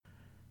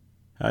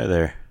Hi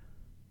there.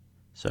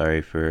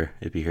 Sorry for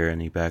if you hear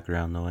any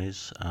background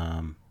noise.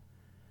 I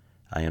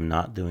am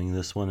not doing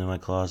this one in my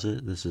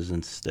closet. This is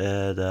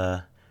instead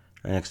right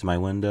next to my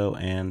window,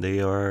 and they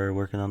are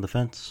working on the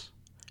fence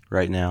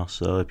right now.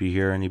 So if you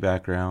hear any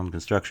background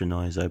construction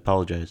noise, I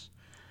apologize.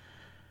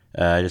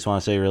 I just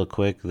want to say real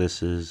quick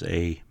this is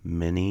a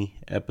mini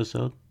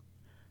episode.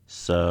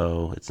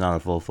 So it's not a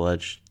full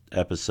fledged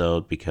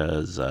episode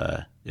because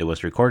it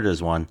was recorded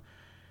as one,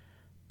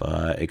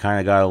 but it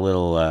kind of got a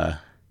little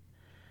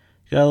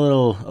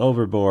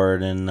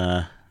overboard, and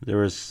there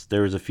was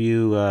a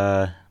few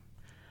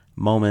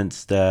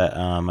moments that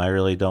I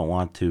really don't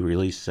want to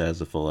release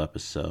as a full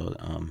episode.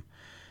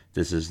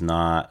 This is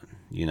not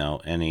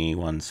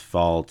anyone's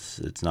fault.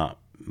 It's not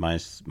my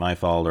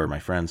fault or my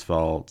friend's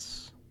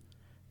fault.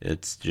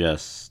 It's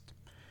just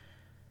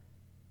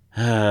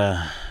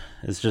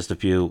it's just a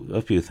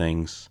few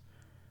things.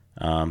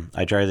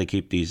 I try to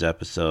keep these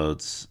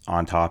episodes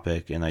on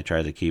topic, and I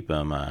try to keep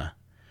them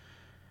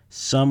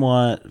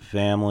somewhat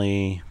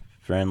family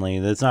friendly.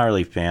 It's not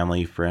really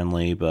family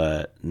friendly,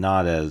 but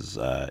not as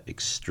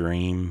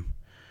extreme.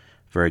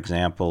 For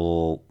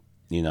example,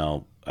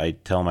 I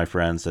tell my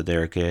friends that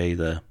they're okay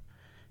to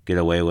get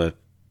away with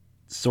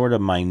sort of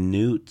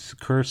minute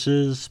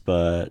curses,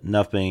 but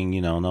nothing,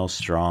 no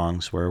strong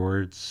swear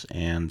words,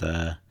 and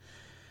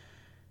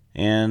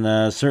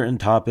certain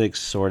topics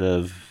sort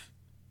of,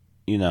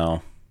 you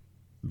know,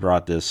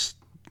 brought this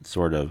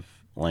sort of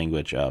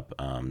language up.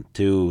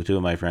 Two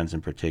of my friends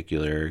in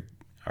particular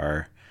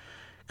are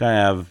kind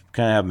of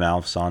have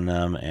mouths on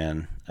them,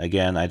 and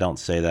again, I don't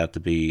say that to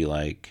be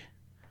like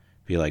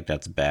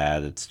that's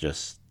bad. It's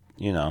just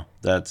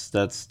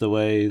that's the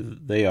way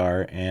they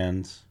are,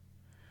 and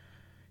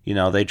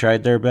they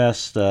tried their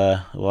best.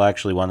 Well,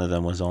 actually, one of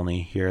them was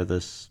only here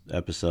this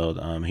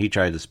episode. He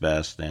tried his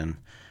best, and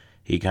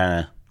he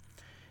kind of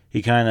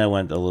he kind of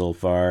went a little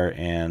far,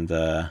 and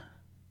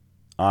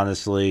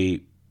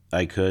honestly,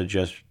 I could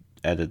just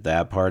edit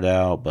that part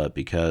out, but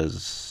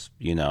because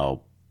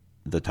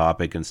the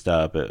topic and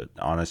stuff, it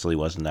honestly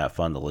wasn't that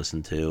fun to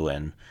listen to,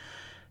 and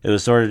it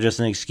was sort of just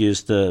an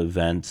excuse to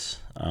vent.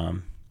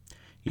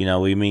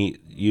 We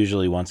meet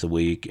usually once a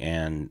week,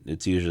 and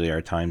it's usually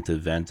our time to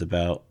vent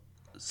about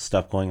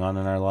stuff going on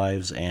in our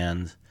lives,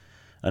 and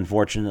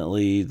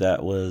unfortunately,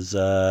 that was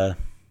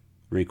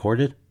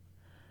recorded.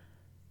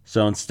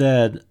 So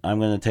instead, I'm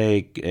going to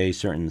take a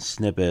certain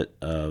snippet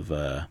of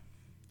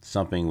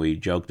something we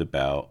joked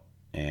about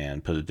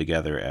and put it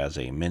together as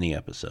a mini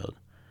episode.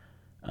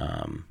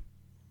 Um,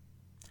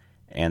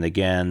 and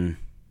again,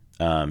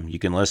 you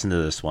can listen to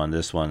this one.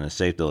 This one is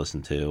safe to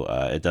listen to.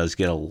 It does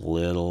get a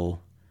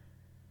little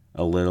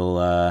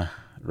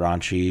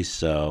raunchy,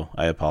 so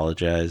I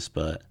apologize,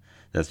 but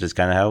that's just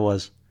kind of how it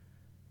was.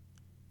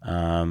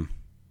 Um,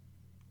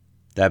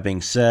 that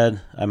being said,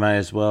 I might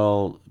as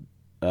well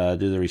do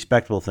the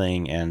respectable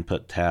thing and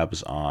put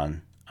tabs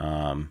on.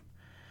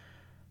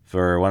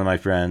 For one of my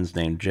friends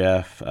named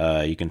Jeff,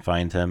 you can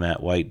find him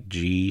at White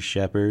G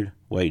Shepherd.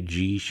 White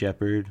G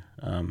Shepherd.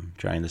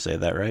 Trying to say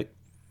that right.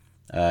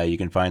 You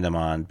can find him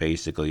on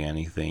basically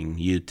anything: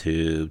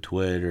 YouTube,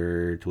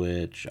 Twitter,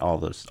 Twitch, all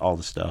the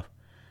stuff.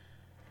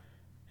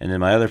 And then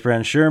my other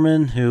friend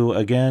Sherman, who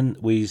again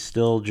we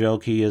still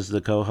joke he is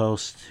the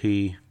co-host.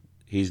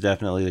 He's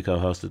definitely the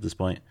co-host at this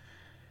point.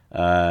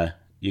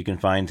 You can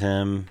find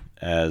him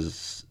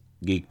as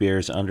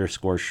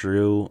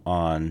geekbeers_shrew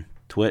on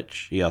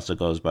Twitch. He also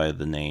goes by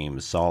the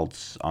name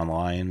Salts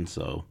Online,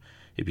 so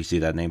if you see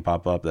that name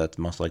pop up, that's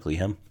most likely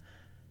him.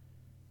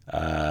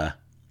 And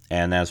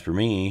as for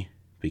me,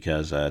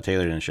 because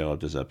Taylor didn't show up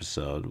this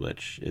episode,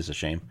 which is a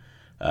shame,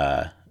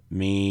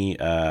 me,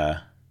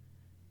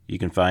 you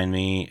can find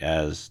me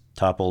as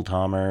Topple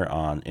Tomer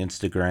on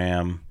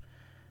Instagram,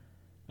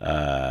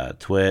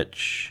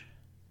 Twitch,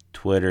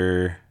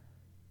 Twitter,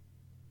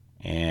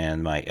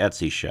 and my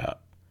Etsy shop.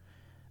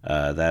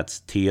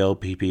 That's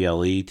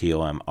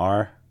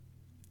TOPPLETOMR.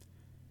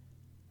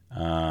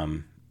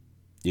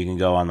 You can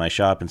go on my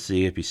shop and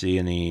see if you see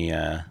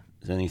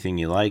anything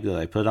you like that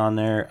I put on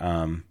there.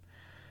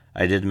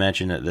 I did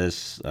mention it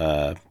this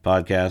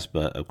podcast,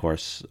 but of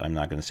course I'm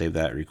not going to save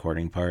that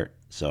recording part,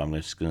 so I'm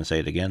just going to say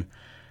it again.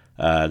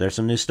 There's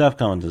some new stuff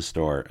coming to the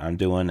store. I'm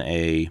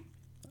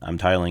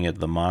titling it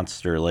the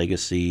Monster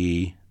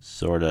Legacy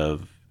sort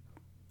of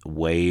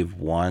wave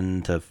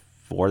 1 to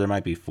 4. There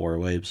might be 4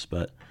 waves,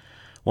 but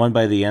one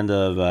by the end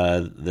of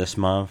this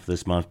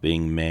month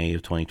being May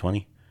of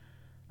 2020.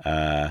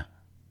 The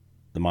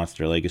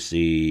Monster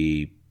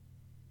Legacy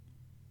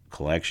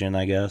collection,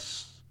 I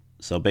guess.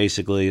 So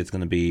basically, it's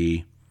going to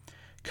be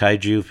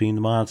kaiju-themed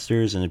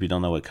monsters, and if you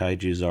don't know what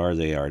kaijus are,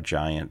 they are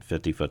giant,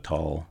 50-foot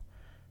tall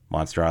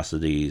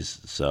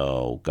monstrosities.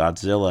 So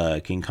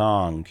Godzilla, King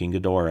Kong, King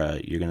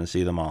Ghidorah, you're going to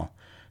see them all.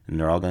 And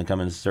they're all going to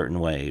come in certain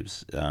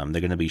waves. They're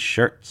going to be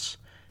shirts,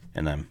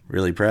 and I'm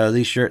really proud of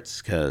these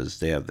shirts because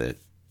they have the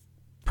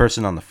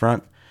person on the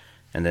front,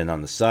 and then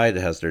on the side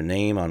it has their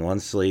name on one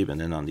sleeve,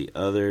 and then on the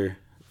other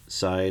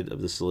side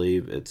of the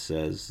sleeve it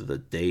says the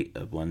date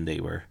of when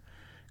they were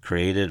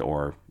created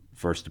or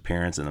first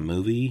appearance in a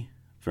movie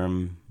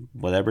from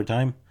whatever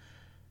time.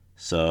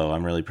 So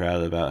I'm really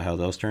proud about how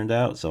those turned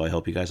out. So I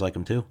hope you guys like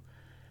them too.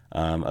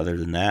 Other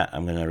than that,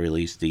 I'm going to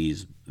release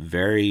these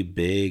very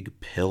big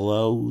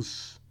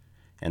pillows,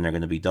 and they're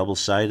going to be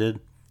double-sided.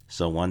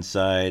 So one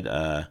side,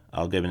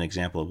 I'll give an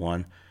example of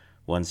one.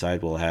 One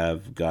side will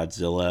have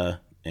Godzilla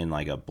in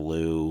like a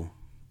blue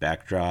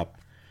backdrop,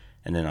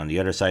 and then on the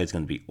other side it's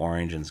going to be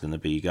orange, and it's going to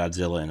be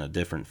Godzilla in a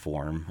different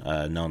form,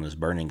 known as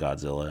Burning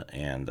Godzilla.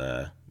 And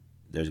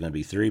there's going to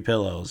be 3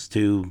 pillows,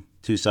 two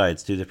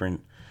sides, 2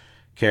 different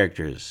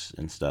characters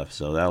and stuff.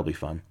 So that'll be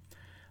fun.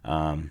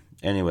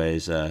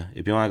 Anyways,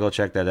 if you want to go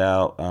check that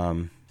out,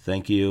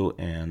 thank you.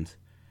 And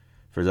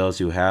for those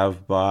who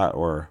have bought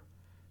or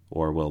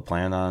will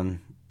plan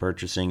on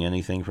purchasing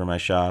anything from my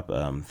shop,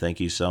 thank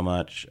you so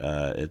much.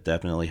 It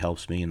definitely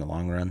helps me in the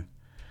long run.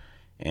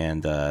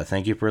 And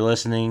thank you for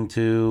listening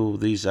to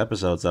these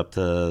episodes up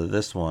to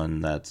this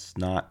one. That's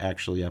not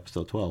actually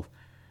episode 12.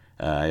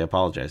 I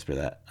apologize for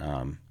that.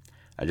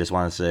 I just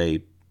want to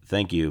say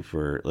thank you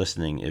for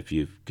listening. If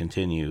you've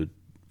continued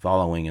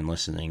following and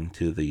listening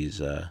to these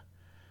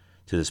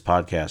to this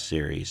podcast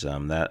series,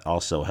 that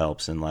also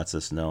helps and lets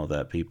us know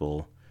that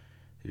people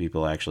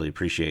actually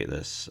appreciate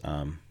this.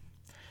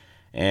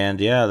 And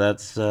yeah,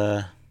 that's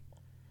all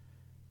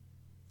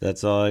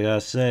I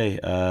gotta say.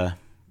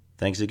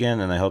 Thanks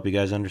again, and I hope you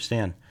guys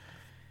understand.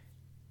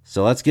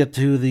 So let's get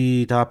to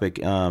the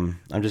topic. I'm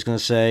just gonna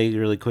say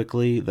really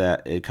quickly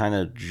that it kind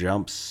of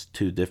jumps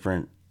to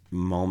different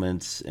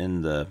moments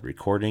in the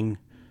recording,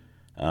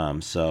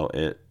 so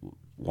it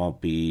won't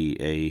be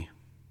a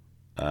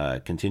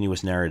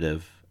continuous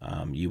narrative.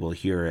 You will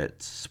hear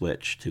it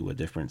switch to a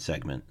different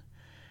segment.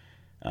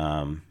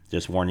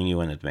 Just warning you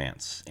in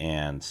advance,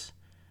 and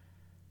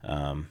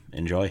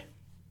enjoy.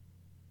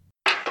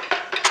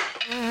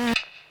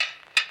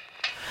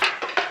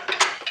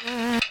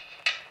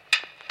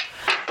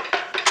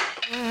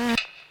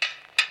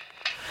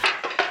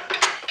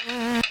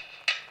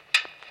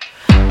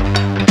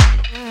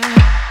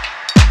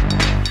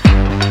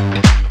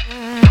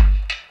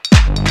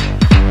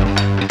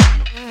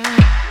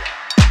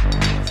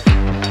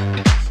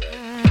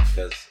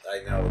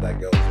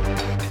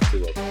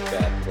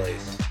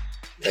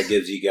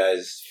 Gives you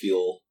guys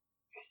fuel.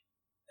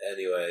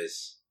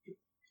 Anyways,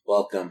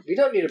 welcome. We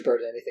don't need to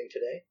burn anything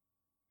today.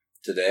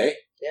 Today?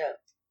 Yeah.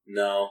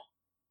 No.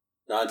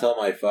 Not until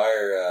my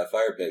fire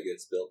pit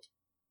gets built.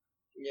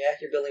 Yeah,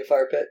 you're building a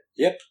fire pit?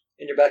 Yep.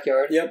 In your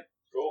backyard? Yep.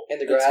 Cool. In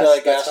the grass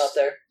that's not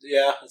there?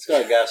 Yeah, it's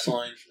got a gas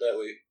line that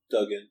we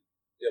dug in.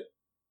 Yep.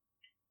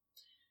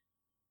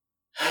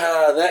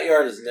 That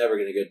yard is never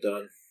going to get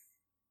done.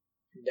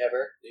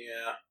 Never?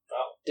 Yeah.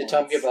 Oh, did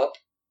Tom give up?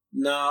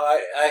 No,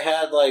 I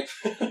had like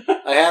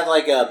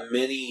a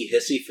mini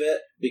hissy fit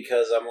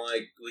because I'm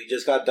like, we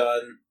just got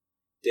done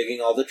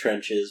digging all the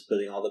trenches,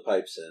 putting all the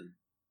pipes in,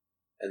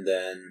 and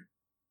then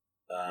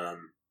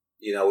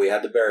we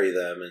had to bury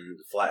them and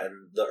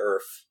flatten the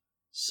earth,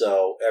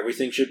 so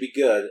everything should be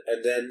good.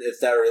 And then it's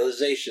that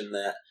realization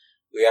that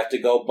we have to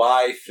go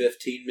buy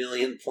 15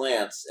 million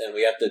plants, and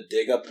we have to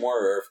dig up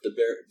more earth to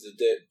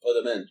put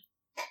them in.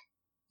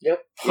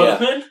 Yep. Put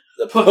them in?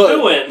 Put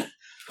who in?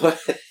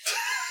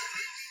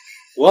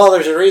 Well,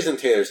 there's a reason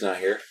Taylor's not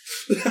here.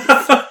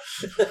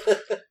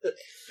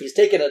 He's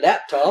taking a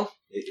nap, Tom.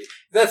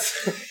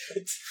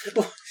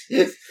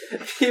 He's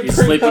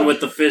sleeping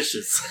with the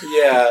fishes.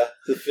 Yeah,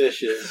 the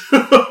fishes.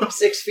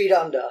 6 feet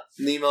under.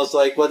 Nemo's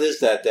like, "What is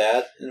that,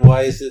 Dad? And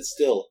why is it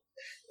still?"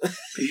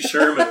 P.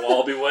 Sherman,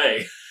 Wallaby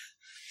Way.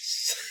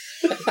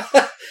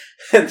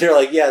 And they're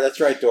like, "Yeah,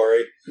 that's right,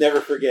 Dory. Never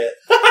forget."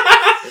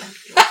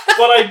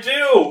 But I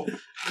do.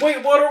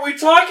 Wait, what are we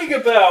talking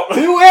about?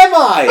 Who am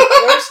I?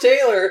 Where's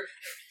Taylor?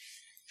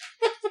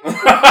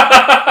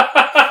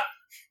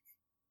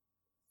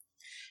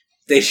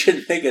 They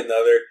should make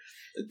another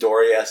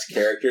Dory-esque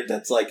character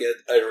that's like a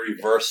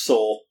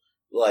reversal,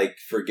 like,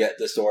 forget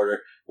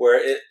disorder,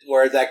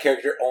 where that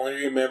character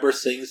only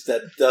remembers things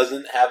that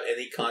doesn't have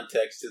any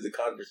context to the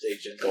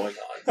conversation going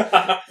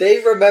on.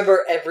 They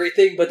remember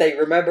everything, but they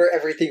remember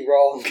everything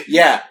wrong.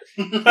 Yeah.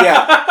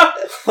 Yeah.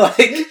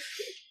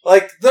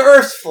 Like, the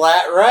Earth's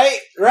flat, right?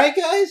 Right,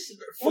 guys?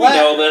 Flat, we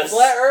know this.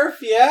 Flat Earth,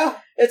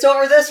 yeah? It's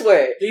over this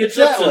way. The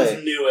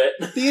Egyptians knew it.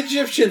 The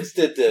Egyptians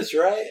did this,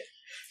 right?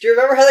 Do you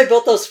remember how they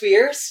built those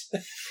spheres?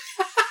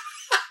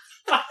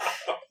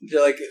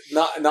 They're like,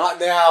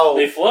 not now.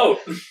 They float.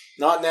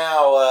 Not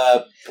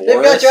now, Boris.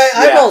 They've got giant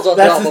eyeballs on top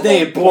That's his of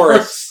name, them.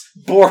 Boris.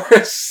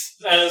 Boris.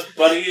 And his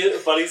buddy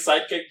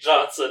sidekick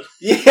Johnson.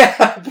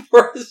 Yeah,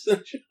 Boris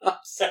and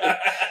Johnson.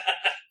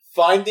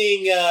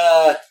 Finding,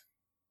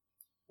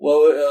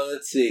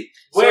 let's see.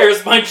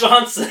 Where's my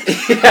Johnson?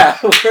 Yeah,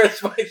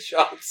 where's my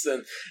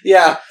Johnson?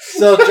 Yeah,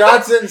 so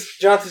Johnson's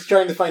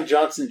trying to find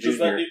Johnson Jr. Does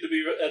that need to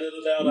be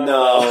edited out?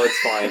 No, it's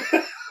fine.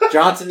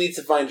 Johnson needs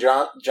to find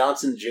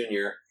Johnson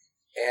Jr.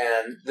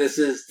 And this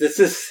is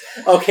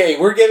okay.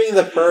 We're giving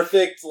the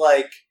perfect,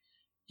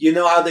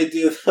 how they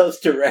do those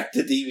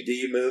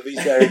direct-to-DVD movies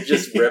that are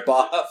just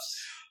rip-offs.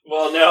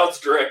 Well, now it's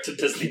direct to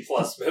Disney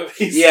Plus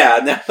movies. Yeah,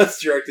 now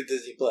it's direct to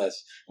Disney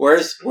Plus.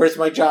 Where's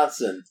Mike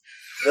Johnson?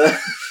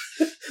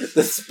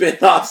 The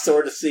spin-off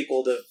sort of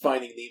sequel to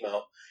Finding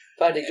Nemo.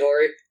 Finding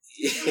Dory.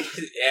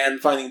 And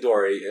Finding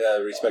Dory,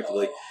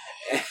 respectively.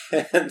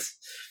 And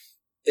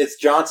it's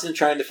Johnson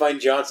trying to find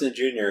Johnson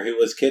Jr., who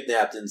was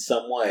kidnapped in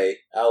some way.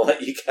 I'll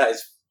let you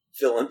guys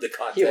fill in the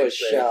context. He was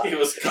there. shot. He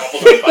was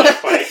gobbled up by a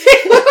fight.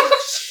 He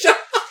was shot.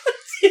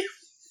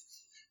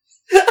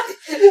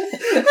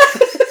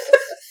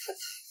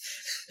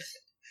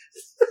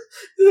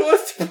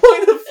 What's the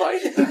point of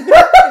fighting?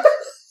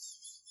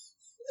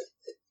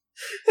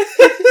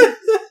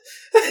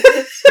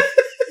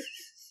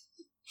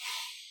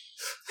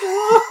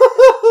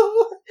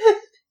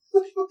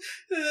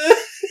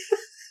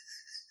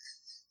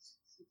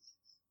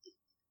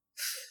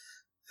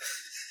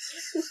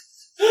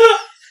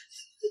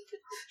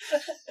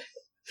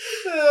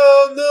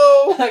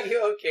 Oh Are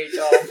you okay,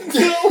 Tom?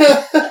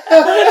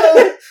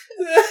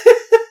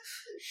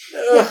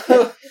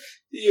 no!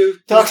 You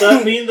Does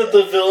that mean that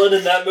the villain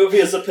in that movie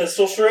is a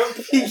pistol shrimp?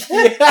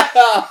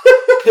 Yeah!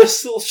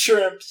 Pistol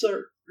shrimps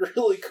are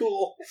really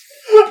cool.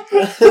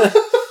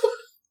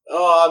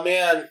 Oh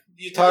man,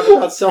 you talk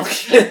about someone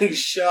getting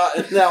shot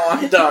and now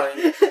I'm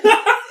dying.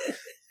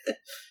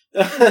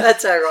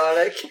 That's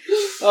ironic.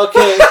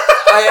 Okay,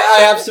 I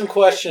have some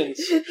questions.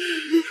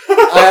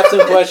 I have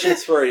some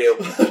questions for you.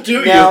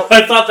 Do Now- you?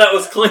 I thought that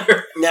was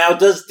clear. Now,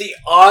 does the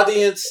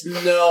audience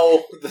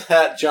know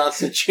that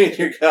Johnson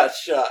Jr. got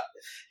shot?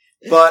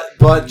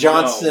 But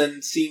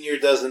Johnson Sr.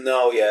 doesn't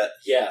know yet.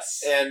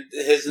 Yes. And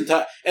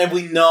and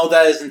we know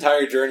that his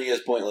entire journey is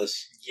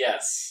pointless.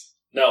 Yes.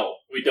 No,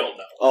 we don't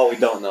know. Oh, we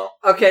don't know.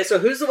 Okay, so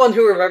who's the one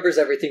who remembers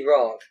everything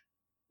wrong?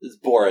 It's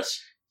Boris.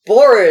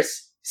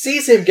 Boris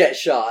sees him get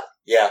shot,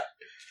 Yeah.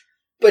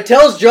 but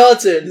tells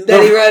Johnson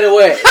that he ran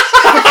away.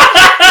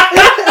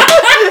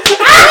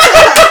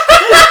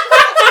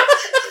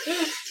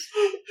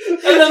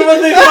 And then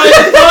when they find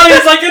the body,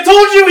 it's like, I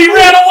told you he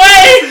ran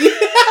away!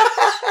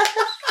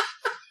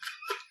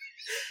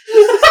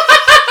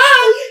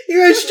 He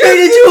ran straight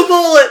into a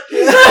bullet.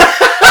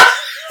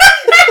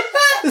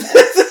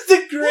 This is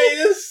the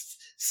greatest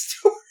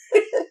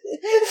story.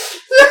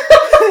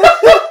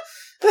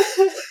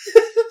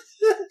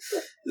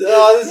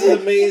 Oh, this is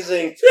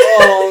amazing.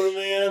 Oh,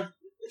 man.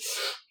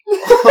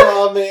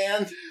 Oh,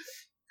 man.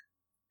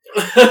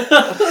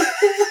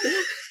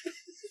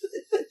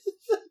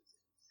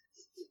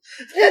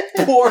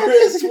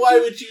 Boris, why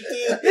would you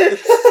do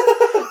this?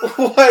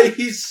 Why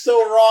he's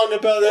so wrong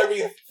about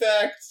every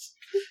fact?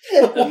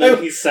 And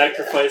then he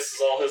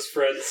sacrifices all his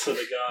friends to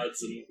the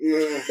gods,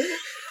 and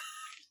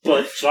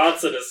but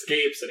Johnson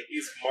escapes, and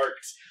he's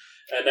marked,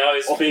 and now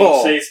he's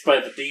being chased by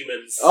the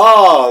demons.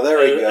 Oh, there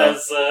we go.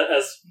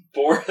 As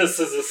Boris has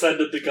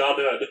ascended to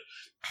godhood.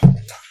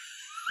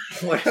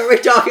 What are we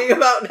talking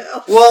about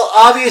now? Well,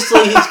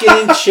 obviously he's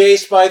getting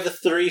chased by the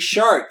three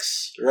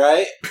sharks,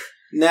 right?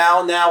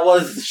 Now,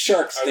 what is the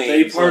sharks' Are name?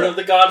 they part of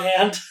the God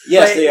Hand?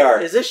 Yes, Wait, they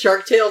are. Is this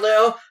Shark Tale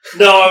now?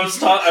 No, I was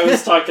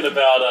talking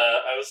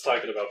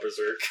about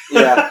Berserk.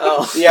 Yeah,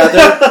 Oh. yeah,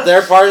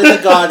 they're part of the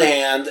God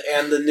Hand,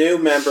 and the new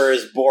member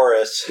is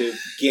Boris, who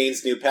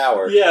gains new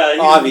power. Yeah,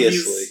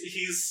 obviously.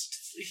 He's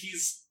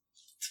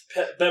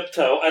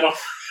Bepto. I don't.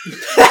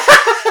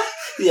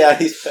 Yeah,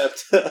 he's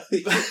Pepto.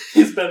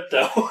 He's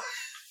Bepto.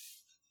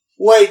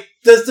 Wait,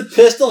 does the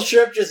pistol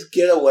shrimp just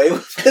get away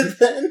with it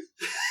then?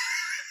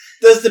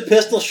 Does the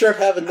pistol shrimp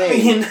have a I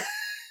name? mean,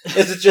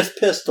 Is it just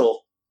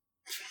pistol?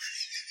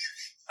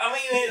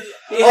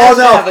 He has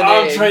to have a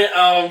name.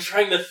 I'm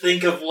trying to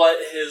think of what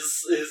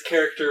his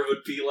character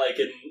would be like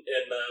in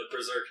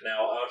Berserk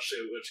now. Oh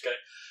shoot, which guy?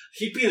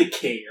 He'd be the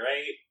king,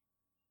 right?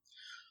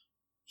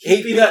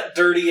 He'd be that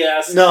dirty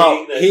ass.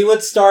 No, king he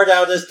would start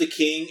out as the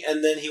king,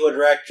 and then he would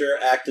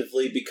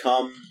retroactively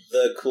become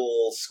the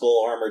cool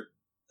skull armored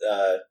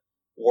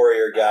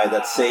warrior guy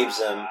that saves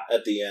him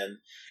at the end.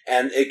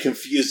 And it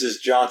confuses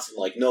Johnson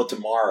like no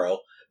tomorrow.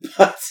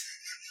 But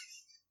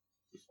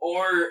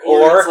or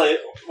Or- it's like,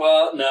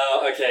 well,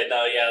 no, okay,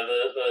 no, yeah,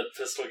 the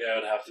pistol guy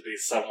would have to be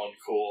someone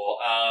cool.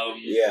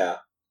 yeah,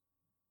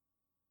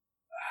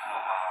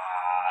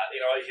 You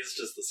know what? He's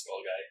just the skull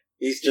guy.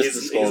 he's just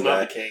the skull he's guy.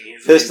 not the king.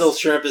 Pistol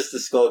Shrimp is the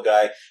skull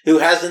guy who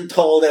hasn't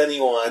told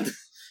anyone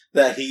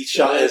that he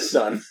shot his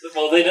son.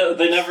 Well,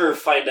 they never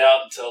find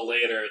out until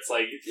later. It's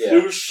like, Yeah.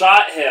 who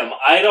shot him?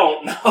 I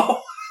don't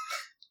know.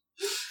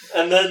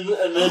 and then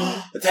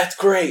That's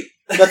great.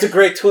 That's a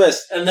great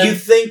twist. And then-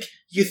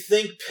 you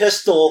think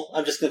Pistol,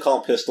 I'm just gonna call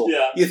him Pistol.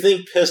 Yeah. You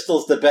think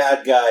Pistol's the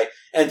bad guy,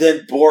 and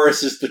then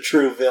Boris is the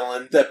true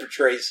villain that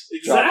portrays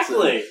Johnson.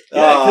 exactly,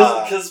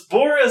 yeah, because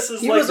Boris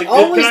is He like was the good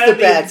always guy. the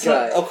bad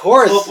guy. Of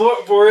course.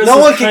 Well, Boris No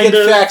is one can kinda,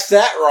 get facts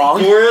that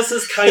wrong. Boris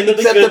is kind of the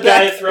Except good the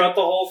bad guy throughout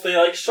the whole thing.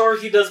 Like, sure,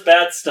 he does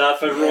bad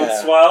stuff every once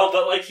in a while,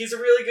 but like he's a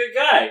really good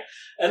guy.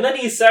 And then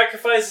he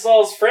sacrifices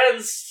all his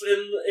friends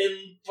in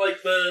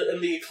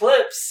the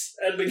eclipse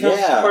and becomes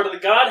Yeah. part of the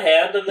God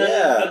Hand, and then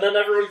Yeah. and then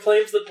everyone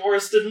claims that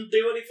Boris didn't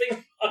do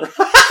anything.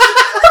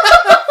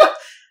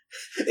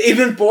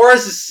 Even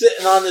Boris is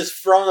sitting on his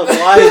throne of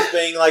lies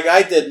being like,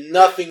 I did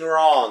nothing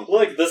wrong.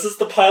 Look, this is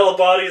the pile of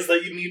bodies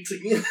that you need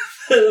to...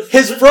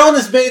 His throne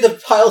is made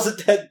of piles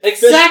of dead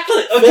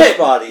Exactly! fish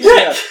bodies.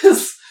 Yeah,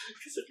 because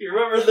if you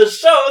remember the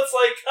show, it's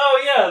like,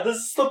 oh yeah, this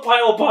is the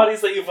pile of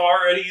bodies that you've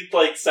already,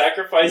 like,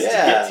 sacrificed to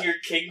get to your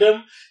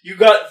kingdom. You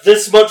got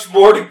this much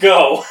more to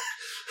go.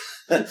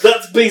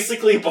 That's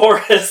basically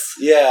Boris.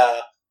 Yeah.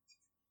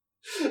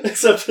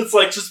 Except it's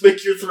like, just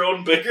make your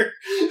throne bigger.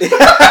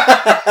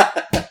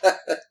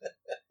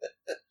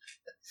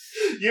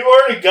 You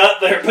already got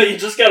there, but you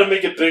just gotta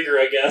make it bigger,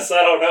 I guess.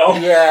 I don't know.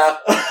 Yeah.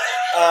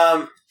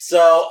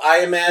 So I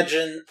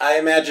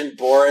imagine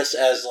Boris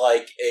as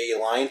like a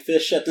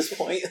lionfish at this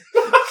point,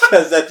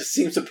 because that just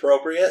seems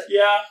appropriate.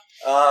 Yeah.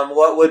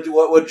 What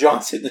would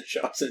Johnson and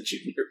Johnson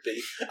Jr.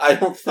 be? I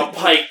don't think A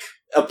pike.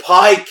 A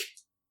pike.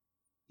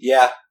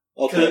 Yeah.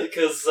 Okay.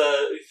 Because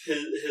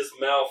his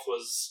mouth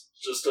was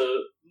just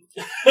a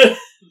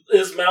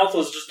his mouth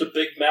was just a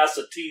big mass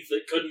of teeth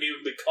that couldn't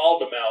even be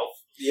called a mouth.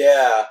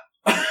 Yeah.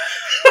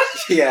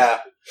 Yeah.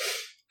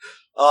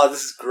 Oh,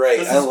 this is great.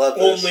 This I is love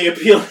this. only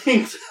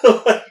appealing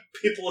to like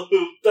people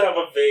who have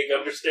a vague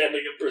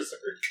understanding of Berserk.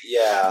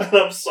 Yeah. And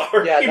I'm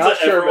sorry Yeah, not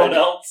to everyone Sherman.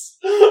 else.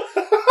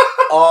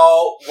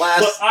 Oh,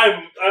 But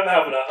I'm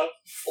having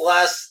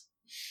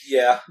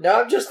yeah.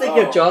 Now I'm just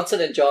thinking Oh. of Johnson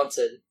and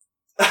Johnson.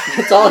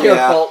 It's all your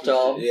Yeah. fault,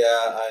 Tom. Yeah,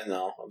 I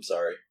know. I'm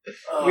sorry.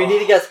 We need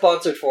to get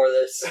sponsored for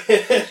this.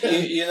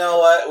 You know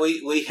what?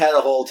 We had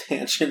a whole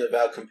tangent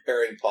about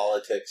comparing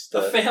politics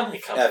a to family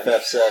company.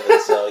 FF7,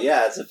 so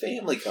yeah, it's a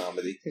family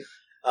comedy.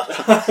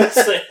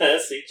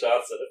 S.C.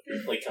 Johnson, a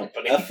family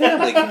company. A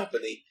family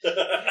company.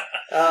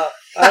 I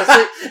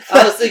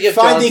was thinking of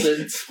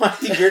Johnson.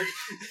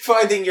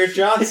 Finding your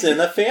Johnson,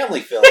 a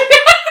family film.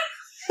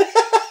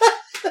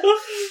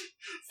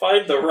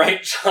 Find the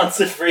right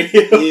Johnson for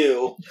you.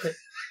 You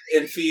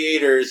in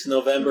theaters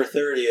November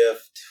 30th,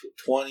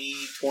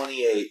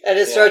 2028. And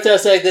it starts out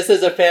saying, this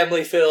is a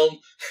family film.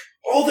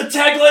 Oh, the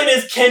tagline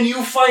is, "Can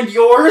you find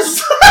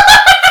yours?"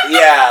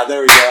 Yeah,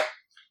 there we go.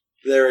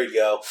 There we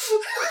go.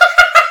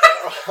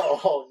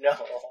 Oh, no.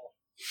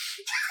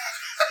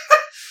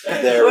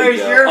 There we Where's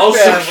go. your I'll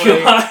show family?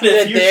 you mine if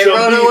Did you they show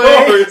run me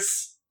away?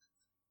 yours.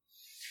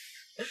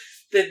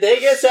 Did they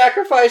get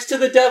sacrificed to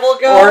the devil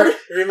god? Or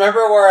remember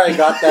where I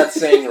got that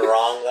saying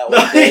wrong that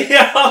one day?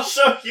 Yeah, I'll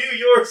show you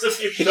yours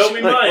if you show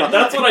me mine.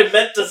 That's what I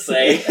meant to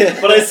say,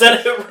 but I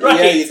said it right.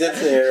 Yeah, you did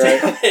say it right.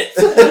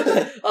 Damn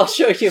it. I'll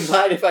show you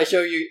mine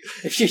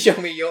if you show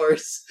me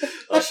yours.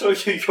 I'll show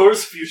you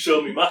yours if you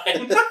show me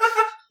mine.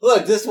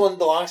 Look, this one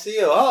belongs to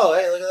you. Oh,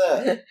 hey, look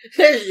at that.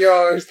 There's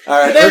yours. All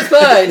right, There's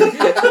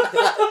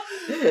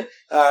mine.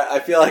 I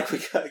feel like we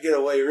gotta get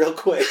away real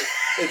quick.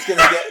 It's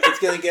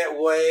gonna get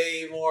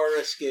way more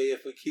risky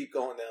if we keep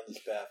going down this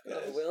path,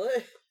 guys. Will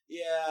it?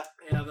 Yeah,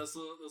 Yeah, this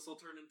will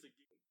turn into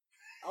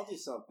I'll do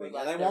something, Or and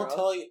lack I won't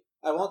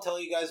thereof. tell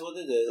you guys what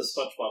it the is.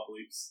 SpongeBob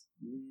leaps.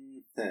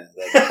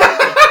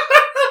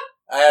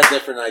 I had a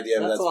different idea,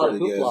 but That's that's a lot of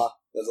pretty good. hoopla.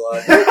 That's a lot.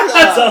 Of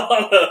That's a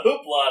lot of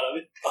hoopla. I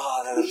mean,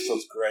 Oh, that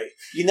episode's great.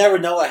 You never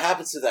know what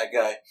happens to that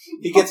guy.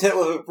 He gets hit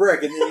with a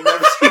brick, and then you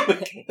never see him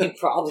again. He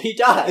probably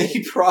died.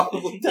 He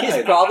probably He's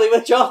died. probably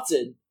with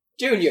Johnson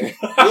Jr.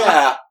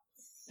 Yeah.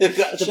 He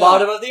got at the shot.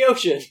 bottom of the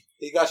ocean.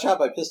 He got shot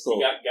by pistol.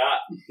 he got.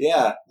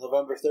 Yeah,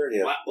 November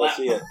 30th. Whap, We'll whap.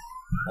 see it.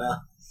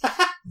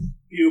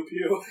 Pew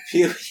pew.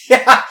 Pew.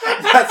 Yeah,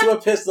 that's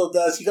what Pistol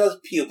does. He goes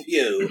pew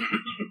pew.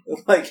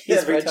 Like He's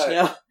every French time.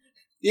 now.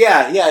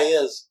 Yeah, he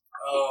is.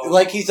 Oh.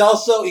 Like he's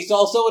also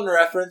in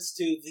reference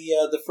to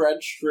the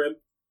French shrimp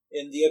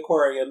in the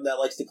aquarium that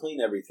likes to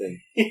clean everything.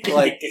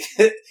 Like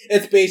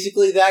it's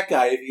basically that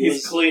guy. If he he's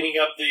was cleaning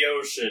up the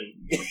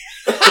ocean.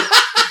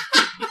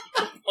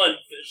 One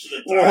fish at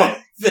a one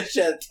time. fish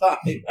at a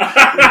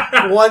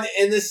time, one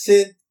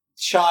innocent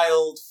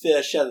child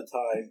fish at a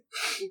time.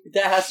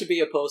 That has to be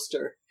a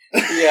poster.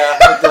 Yeah,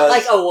 it does.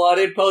 Like a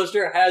wanted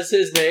poster has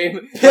his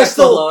name.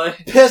 Pistol. right below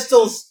it.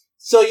 Pistols.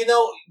 So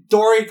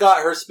Dory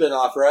got her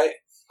spinoff, right?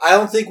 I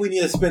don't think we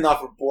need a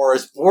spinoff of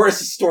Boris.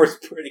 Boris' story's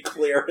pretty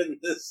clear in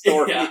this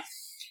story. Yeah.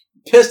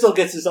 Pistol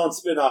gets his own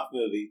spinoff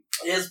movie.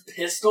 Is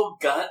Pistol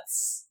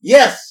Guts?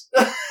 Yes,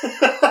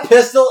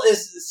 Pistol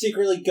is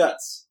secretly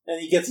Guts,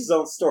 and he gets his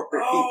own story.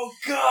 Oh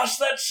gosh,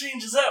 that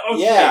changes that.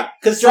 Okay. Yeah,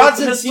 because So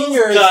Johnson Pistol's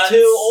Senior is Guts.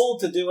 too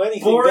old to do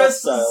anything.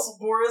 Guts style.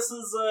 Boris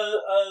is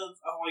oh,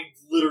 I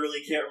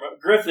literally can't remember.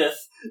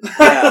 Griffith.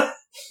 Yeah.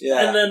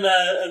 Yeah, And then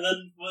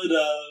would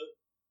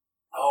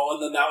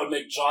and then that would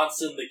make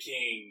Johnson the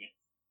king.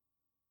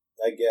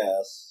 I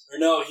guess. Or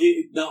no,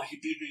 he'd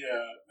be the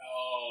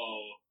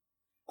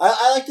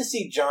I like to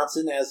see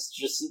Johnson as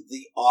just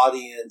the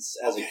audience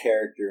as a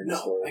character in the No,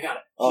 story. I got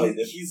it. Oh, you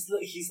did? He's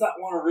that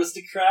one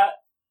aristocrat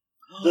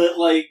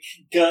that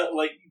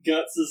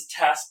Guts is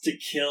tasked to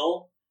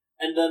kill,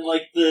 and then the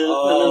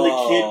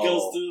kid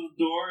goes through the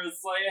door.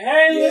 It's like,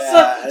 hey,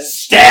 Yeah, listen,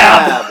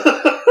 stab!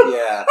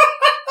 Yeah.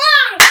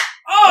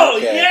 Oh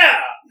Okay. yeah!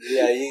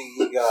 Yeah,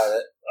 you got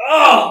it.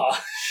 Oh,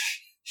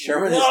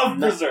 Sherman love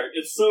is Berserk.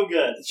 It's so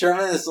good.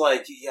 Sherman is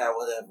like, yeah,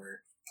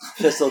 whatever.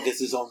 Pistol gets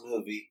his own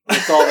movie.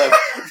 That's all that.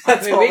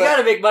 That's we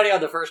gotta make money on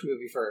the first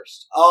movie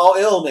first. Oh,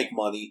 it'll make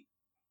money.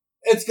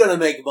 It's gonna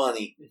make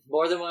money.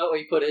 More than what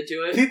we put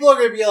into it. People are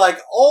gonna be like,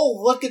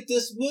 "Oh, look at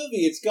this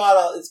movie! It's got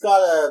a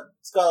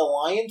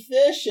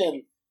lionfish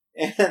and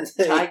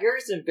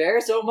tigers and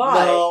bears. Oh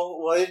my! No,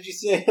 what did you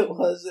say it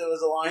was? It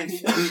was a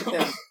lionfish.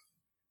 And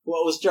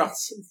what was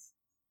Johnson's?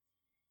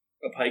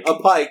 A pike. A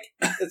pike.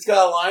 It's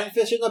got a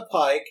lionfish and a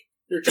pike.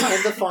 They're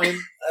trying to find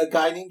a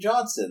guy named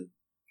Johnson.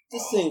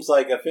 This seems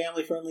like a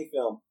family-friendly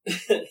film.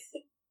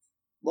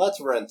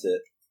 Let's rent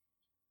it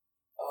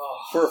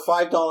for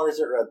 $5 at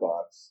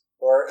Redbox,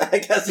 or I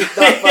guess it's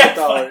not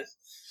 $5.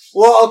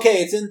 Well,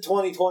 okay, it's in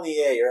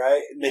 2028,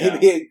 right?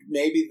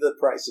 Maybe the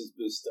prices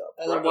boost up.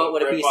 And then what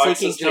would it be? Redbox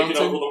Seeking is taking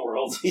Johnson. over the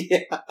world.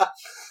 Yeah.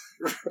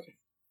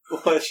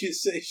 What did you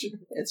say?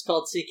 It's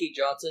called Seeking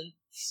Johnson.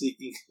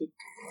 Seeking.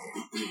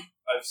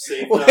 I've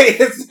saved. Wait,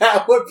 is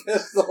that what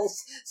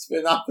Pistol's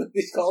spin-off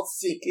movie's called?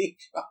 Seeking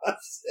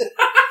Johnson.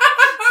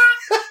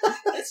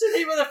 That's the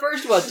name of the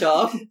first one,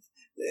 Tom.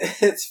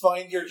 It's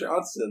Find Your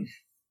Johnson,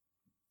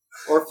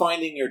 or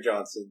Finding Your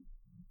Johnson,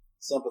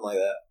 something like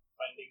that.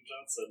 Finding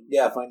Johnson.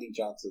 Yeah, Finding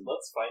Johnson.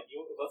 Let's find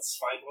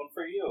one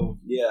for you.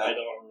 Yeah, I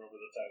don't remember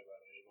the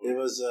tagline anymore. it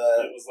was.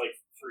 It was like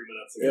 3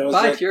 minutes It ago. was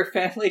Find like- your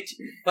family.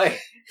 Wait,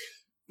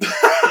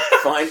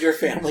 Find Your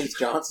Family's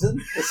Johnson.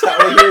 Is that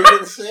what you were going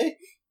to say?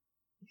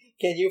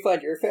 can you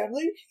find your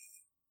family?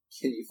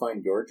 Can you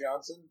find your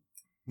Johnson?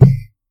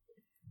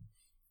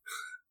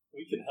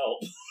 We can help.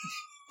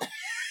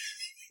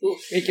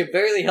 We can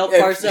barely help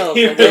If- ourselves.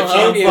 if But we'll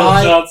you help you.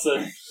 buy-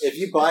 Johnson. If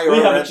you buy We or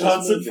have a rent this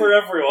Johnson movie- for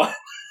everyone.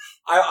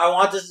 I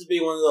want this to be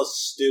one of those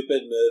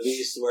stupid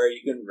movies where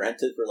you can rent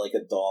it for like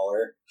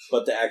 $1,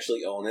 but to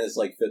actually own it is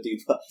like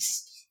 $50.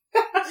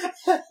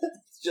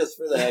 Just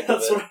for the heck of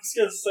That's it. what I was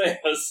gonna say.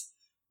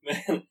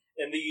 Man,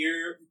 in the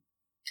year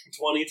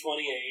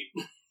 2028,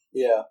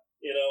 Yeah.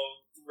 you know,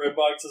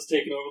 Redbox has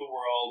taken over the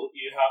world.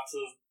 You have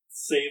to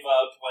save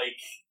up like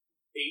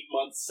 8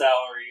 months'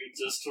 salary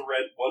just to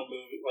rent one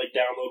movie, like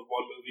download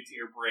one movie to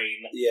your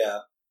brain.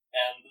 Yeah.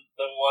 And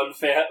the one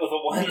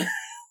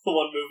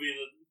movie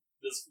that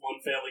this one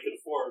family could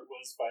afford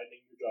was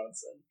Finding Your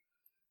Johnson.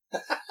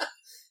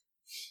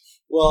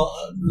 Well,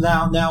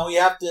 now we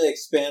have to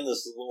expand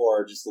this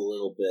lore just a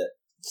little bit.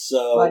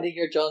 So Finding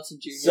your Johnson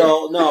Jr.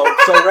 So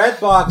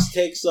Redbox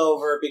takes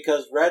over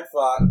because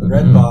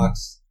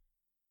Redbox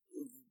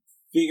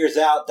figures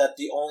out that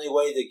the only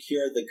way to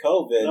cure the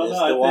COVID is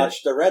to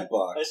watch the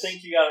Redbox. I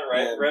think you got it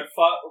right. And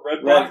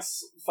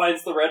Redbox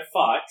finds the Red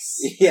Fox.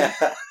 Yeah,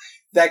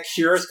 that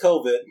cures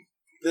COVID.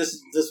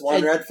 This one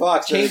And Red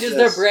Fox changes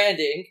their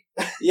branding.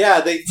 Yeah,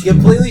 they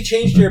completely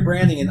changed their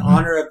branding in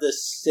honor of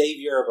this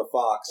savior of a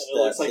fox. And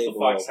it looks like the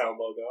Foxhound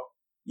logo.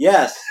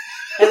 Yes.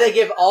 And they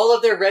give all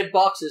of their red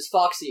boxes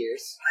fox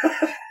ears.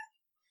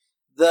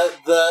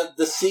 The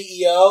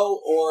CEO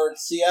or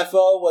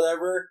CFO,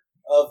 whatever,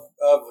 of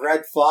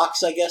Red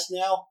Fox, I guess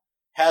now,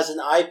 has an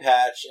eye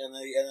patch and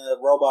a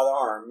robot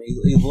arm.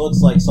 He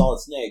looks like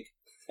Solid Snake.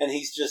 And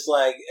he's just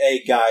like,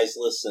 hey guys,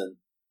 listen.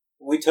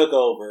 We took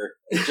over.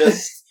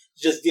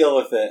 Just deal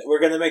with it. We're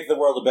going to make the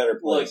world a better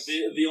place.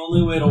 Look, the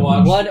only way to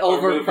watch one our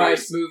overpriced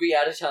movies, movie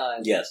at a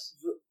time. Yes.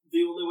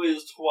 the only way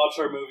to watch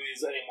our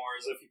movies anymore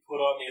is if you put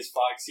on these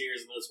Fox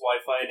ears and this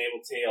Wi-Fi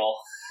enabled tail.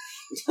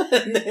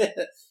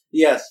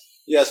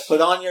 Yes. Put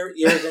on your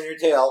ears and your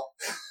tail.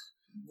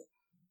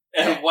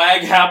 And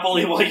wag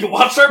happily while you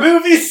watch our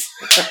movies.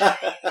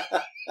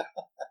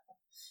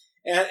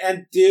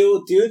 And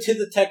due to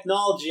the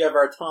technology of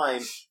our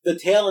time, the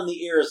tail and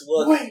the ears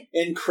look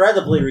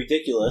incredibly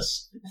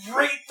ridiculous.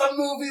 Rate the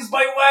movies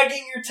by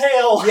wagging your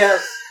tail.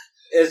 Yes.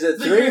 Is it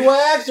 3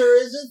 wags or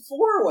is it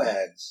 4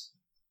 wags?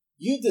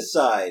 You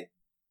decide.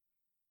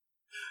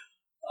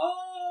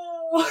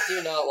 I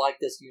do not like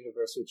this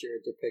universe which you're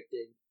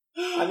depicting.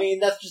 I mean,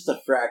 that's just a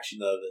fraction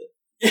of it.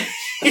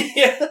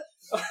 Yeah.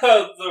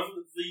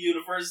 The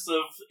universe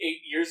of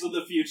 8 years in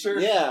the future.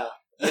 Yeah.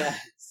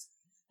 Yes.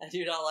 I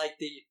do not like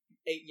the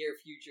 8-year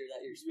future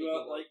that you're You speaking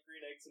don't of. like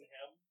green eggs and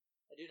ham?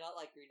 I do not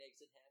like green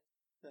eggs and ham.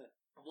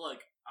 Look,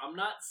 I'm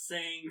not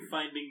saying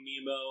Finding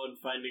Nemo and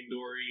Finding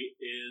Dory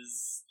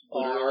is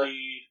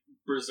literally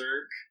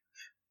Berserk,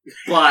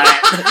 but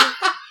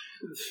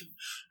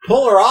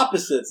Polar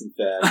opposites, in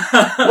fact.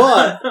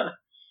 But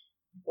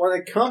when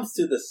it comes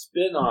to the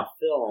spin-off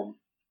film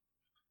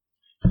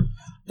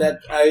that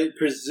I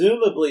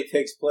presumably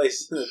takes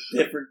place in a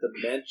different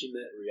dimension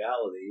and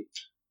reality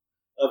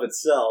of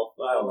itself,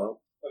 I don't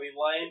know. I mean,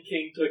 Lion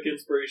King took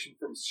inspiration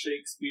from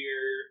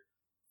Shakespeare.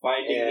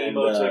 Finding And,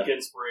 Nemo took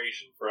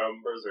inspiration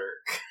from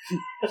Berserk.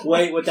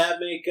 Wait, would that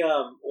make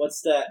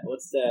what's that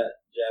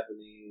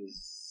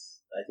Japanese?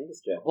 I think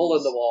it's Japanese. Hole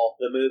in the wall.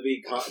 The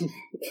movie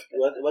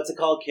what's it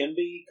called?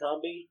 Combi?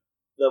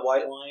 The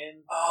White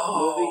Lion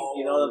movie?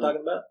 You know what I'm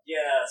talking about?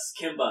 Yes,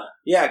 Kimba.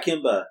 Yeah,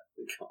 Kimba.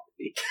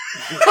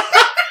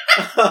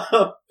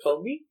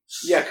 Combi?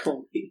 Yeah,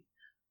 Combi.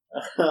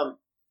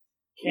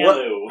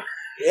 Camu.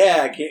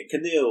 Yeah,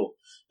 Canoe.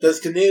 Does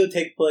Canoe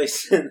take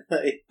place in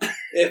a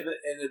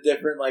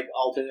different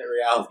alternate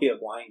reality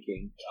of Lion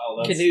King?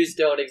 Oh, Canoes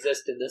don't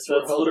exist in this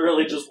That's world.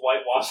 literally just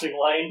whitewashing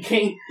Lion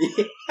King.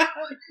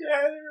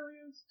 Yeah, it really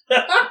is.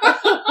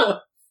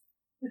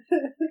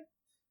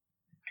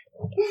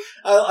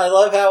 I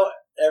love how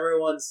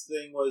everyone's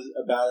thing was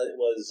about it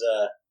was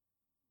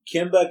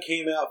Kimba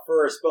came out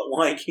first, but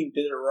Lion King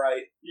did it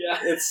right. Yeah.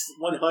 It's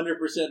 100%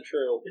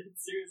 true.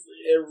 Seriously.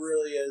 It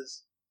really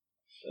is.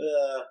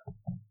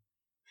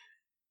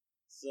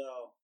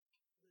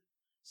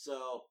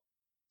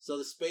 So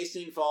the space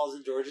thing falls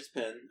in George's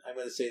pen. I'm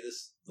going to say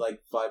this 5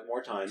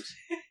 more times.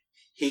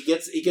 He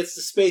gets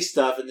the space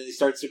stuff, and then he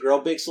starts to grow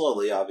big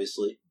slowly.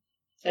 Obviously.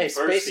 Hey,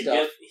 First, space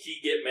stuff. he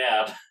get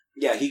mad.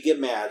 Yeah, he get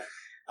mad.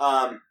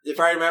 If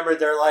I remember,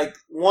 they're like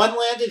one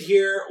landed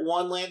here,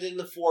 one landed in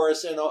the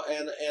forest, and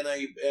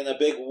a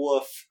big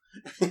wolf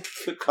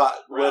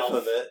caught whiff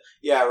of it.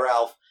 Yeah,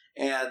 Ralph.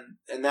 And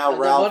now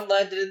And Ralph. then one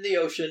landed in the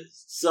ocean.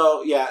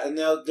 So yeah, and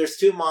now there's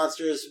 2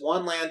 monsters.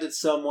 One landed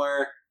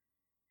somewhere,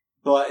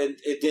 but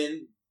it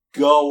didn't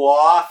go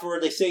off. Or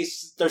they say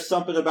there's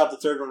something about the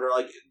third one. They're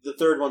like, the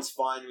third one's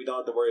fine. We don't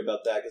have to worry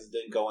about that because it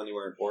didn't go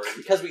anywhere important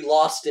Because we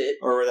lost it.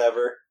 or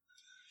whatever.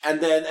 And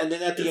then at the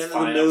It's end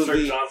fine. of the movie, I'm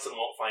sure Johnson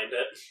won't find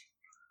it.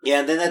 yeah,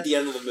 and then at the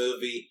end of the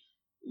movie,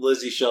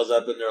 Lizzie shows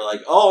up and they're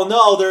like, "Oh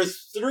no,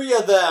 there's 3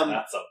 of them."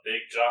 That's a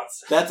big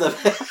Johnson. That's a.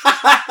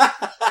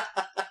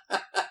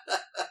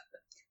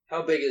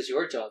 How big is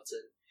your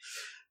Johnson?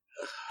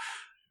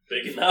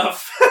 Big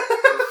enough.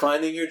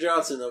 Finding Your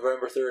Johnson,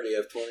 November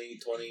 30th,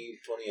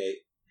 2028.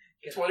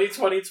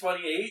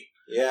 2028?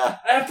 Yeah,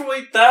 I have to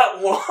wait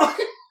that long?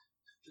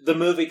 the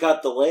movie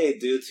got delayed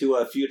due to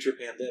a future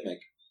pandemic.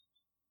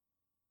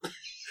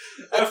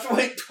 I have to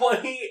wait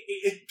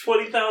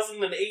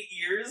 20,008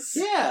 years?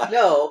 Yeah.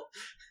 No.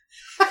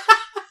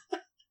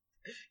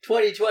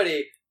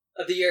 2020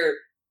 of the year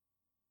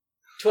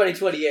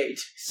 2028.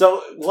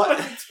 So what?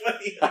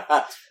 2020.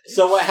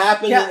 So what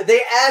happened? Yeah,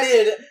 they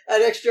added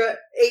an extra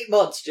 8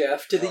 months,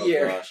 Jeff, to the Oh,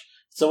 year. gosh.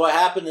 So what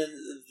happened in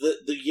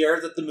the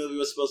year that the movie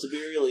was supposed to be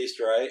released,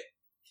 right?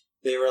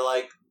 They were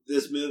like,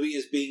 this movie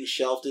is being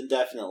shelved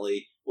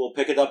indefinitely. We'll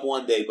pick it up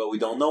one day, but we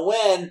don't know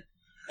when.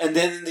 And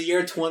then in the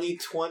year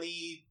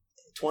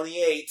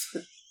 2028,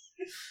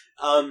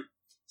 some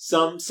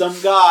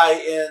guy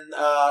in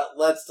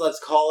let's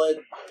call it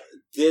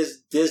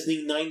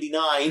Disney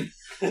 99,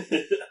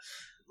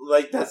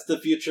 that's the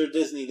future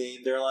Disney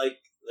name. They're like,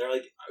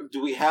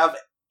 do we have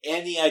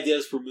any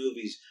ideas for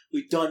movies?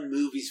 We've done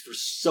movies for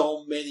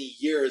so many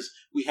years.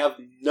 We have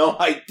no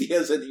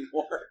ideas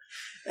anymore.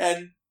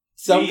 And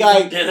some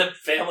guy did a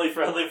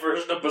family-friendly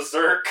version of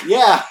Berserk.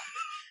 Yeah.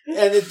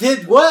 And it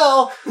did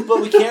well, but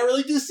we can't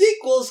really do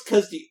sequels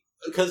because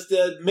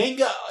the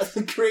manga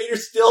creator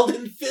still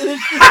didn't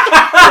finish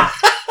the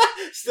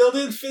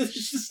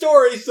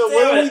story. So Damn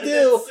what do it, we I do?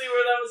 didn't see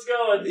where that was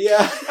going.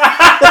 Yeah,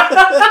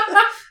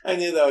 I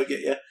knew that would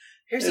get you.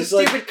 Here's It's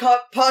a stupid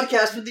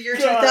podcast from the year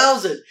God.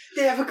 2000.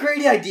 They have a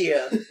great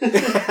idea.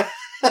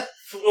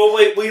 Oh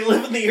wait, we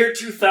live in the year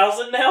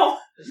 2000 now?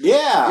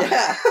 Yeah.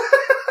 Yeah.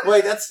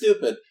 Wait, that's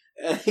stupid.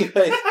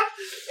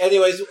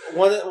 Anyways,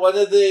 one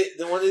of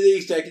the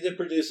executive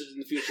producers in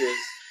the future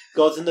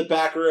goes in the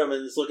back room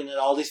and is looking at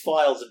all these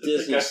files of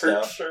Disney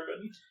stuff.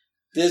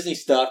 Disney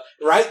stuff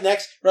right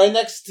next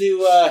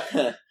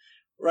to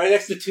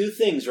 2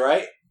 things,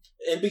 right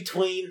in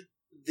between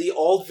the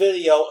old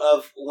video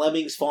of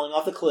lemmings falling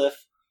off the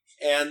cliff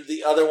and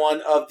the other one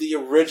of the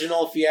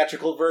original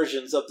theatrical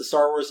versions of the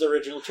Star Wars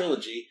original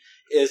trilogy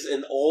is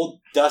an old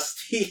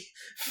dusty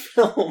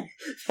film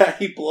that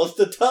he blows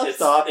the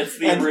dust off. It's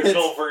the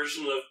original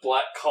version of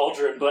Black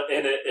Cauldron, but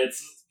in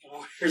it's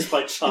Where's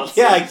My Johnson?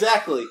 Yeah,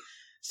 exactly.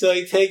 So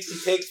he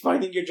takes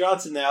Finding Your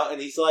Johnson now, and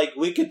he's like,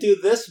 we could do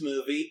this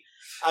movie.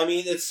 I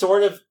mean, it's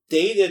sort of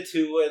dated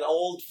to an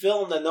old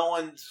film that no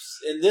one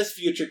in this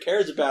future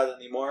cares about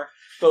anymore,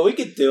 but we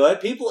could do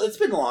it. It's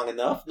been long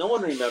enough. No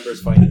one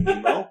remembers Finding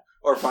Nemo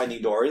or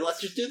Finding Dory.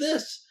 Let's just do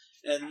this.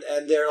 And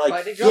they're like,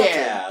 Finding Johnson.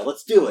 yeah,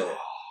 let's do it.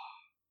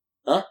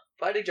 Huh?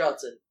 Finding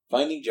Johnson.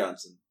 Finding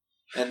Johnson.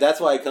 And that's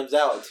why it comes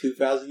out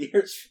 2,000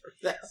 years from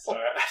now. Sorry,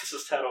 I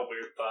just had a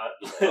weird thought.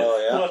 Oh,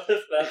 yeah? What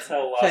if that's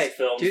how Lost Hey,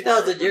 Films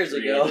 2,000 were years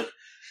ago. created?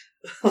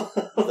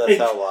 That's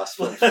how Lost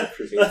Films were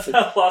created. That's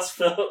how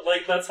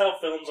that's how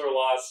films are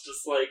lost.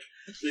 Just like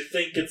they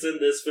think it's in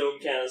this film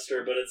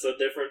canister, but it's a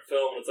different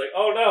film. It's like,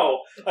 oh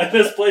no, I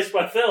misplaced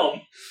my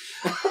film.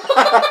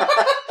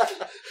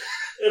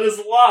 It is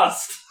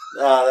lost.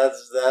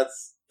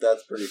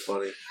 That's pretty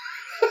funny.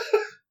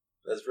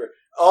 That's pretty.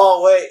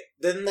 Oh wait,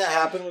 didn't that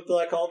happen with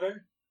Black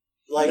Cauldron?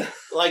 Like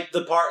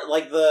the part,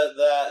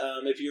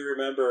 if you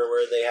remember,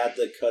 where they had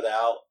to cut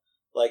out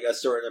like a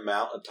certain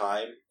amount of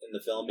time in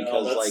the film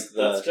because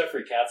that's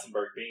Jeffrey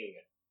Katzenberg being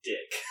a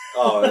dick.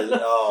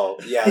 Oh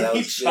yeah, that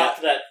was he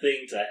chopped that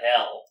thing to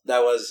hell.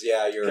 That was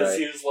you're Because right.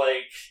 he was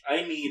like,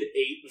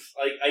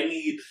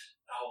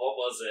 what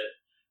was it?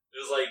 It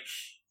was like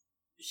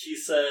he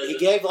said he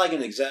gave like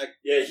an exact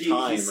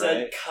time, he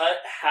said right? cut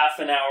half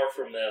an hour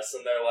from this,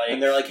 and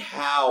they're like,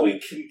 how? We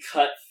can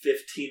cut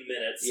 15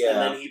 minutes, Yeah. and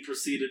then he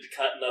proceeded to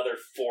cut another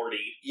 40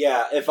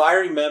 Yeah, if I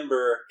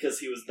remember, because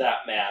he was that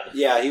mad.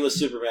 yeah, he was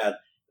super mad.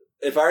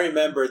 If I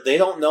remember, they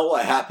don't know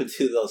what happened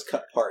to those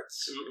cut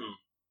parts. Mm-mm.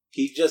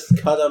 He just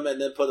cut them and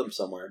then put them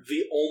somewhere.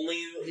 The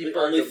only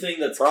burned thing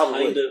that's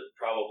Probably. kind of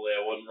probably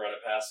I wouldn't run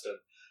it past him.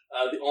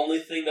 The only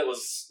thing that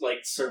was like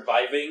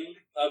surviving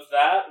of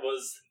that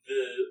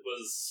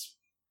was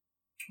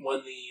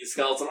when the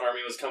skeleton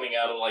army was coming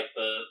out of like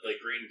the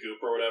green goop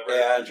or whatever.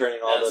 Yeah, and turning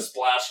all and it the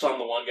splashed on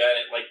the one guy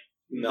and it like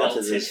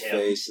melted his him.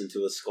 face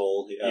into a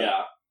skull.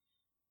 Yeah.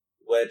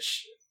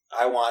 Which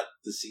I want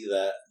to see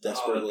that Oh, that'd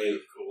desperately. be the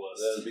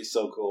coolest. That would be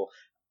so cool.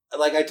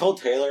 Like, I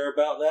told Taylor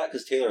about that,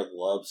 because Taylor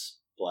loves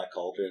Black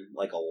Cauldron,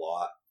 like, a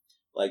lot.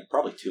 Like,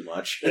 probably too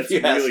much. It's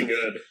if you ask really me.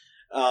 good.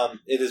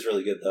 It is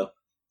really good, though.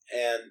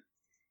 And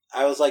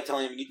I was, like,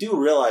 telling him, you do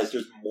realize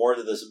there's more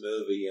to this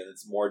movie, and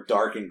it's more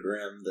dark and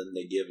grim than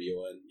they give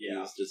you, and he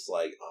was just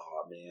like,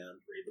 oh,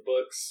 man. Read the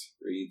books.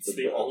 It's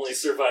the only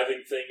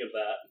surviving thing of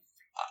that.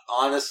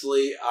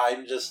 Honestly,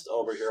 I'm just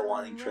over here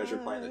wanting Treasure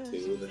Planet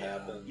 2 to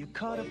happen. You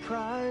caught a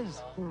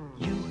prize,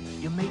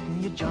 your mate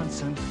and your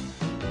Johnson.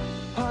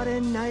 Party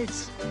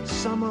nights,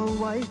 summer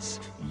whites,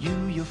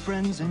 your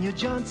friends and your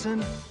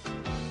Johnson.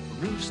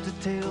 Rooster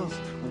tails,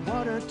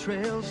 water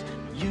trails,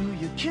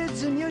 your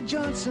kids and your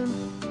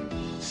Johnson.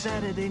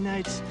 Saturday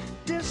nights,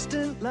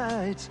 distant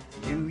lights,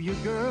 your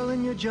girl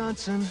and your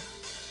Johnson.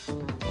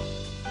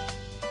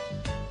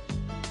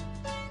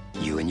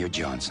 You and your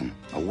Johnson,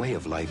 a way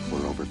of life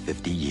for over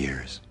 50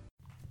 years.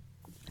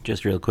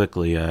 Just real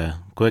quickly,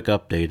 quick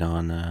update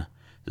on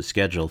the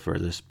schedule for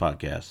this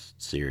podcast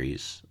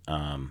series.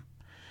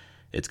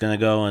 It's going to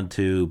go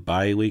into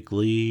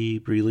bi-weekly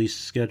release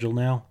schedule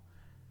now.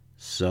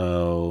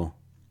 So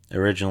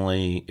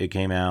originally it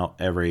came out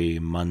every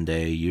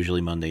Monday,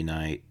 usually Monday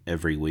night,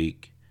 every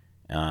week.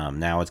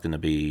 Now it's going to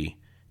be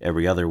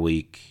every other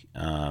week,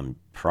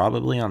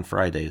 probably on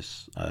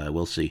Fridays.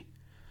 We'll see.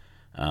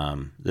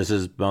 This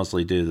is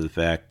mostly due to the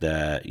fact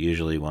that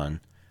usually when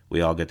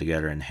we all get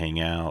together and hang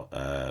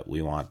out,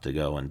 we want to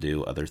go and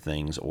do other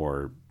things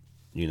or,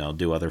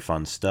 do other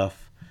fun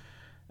stuff.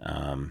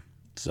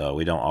 So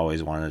we don't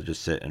always want to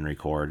just sit and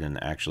record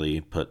and actually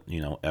put,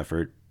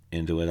 effort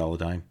into it all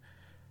the time.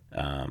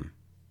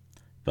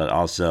 But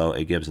also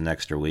it gives an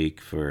extra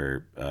week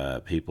for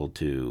people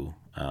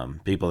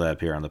that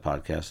appear on the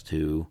podcast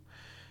to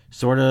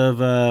sort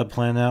of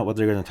plan out what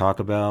they're going to talk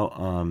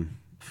about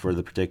for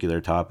the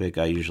particular topic.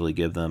 I usually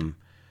give them,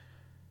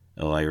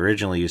 I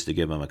originally used to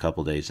give them a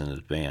couple days in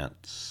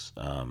advance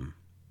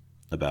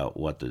about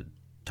what to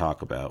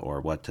talk about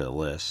or what to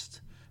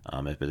list,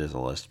 if it is a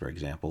list, for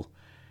example.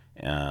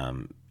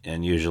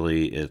 And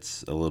usually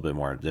it's a little bit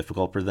more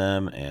difficult for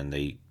them and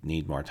they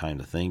need more time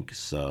to think.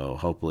 So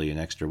hopefully an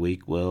extra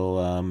week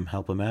will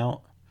help them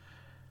out.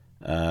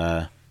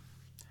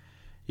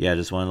 Yeah,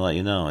 just wanted to let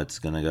you know it's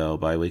going to go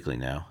bi-weekly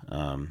now.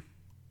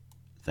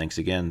 Thanks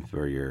again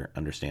for your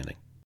understanding.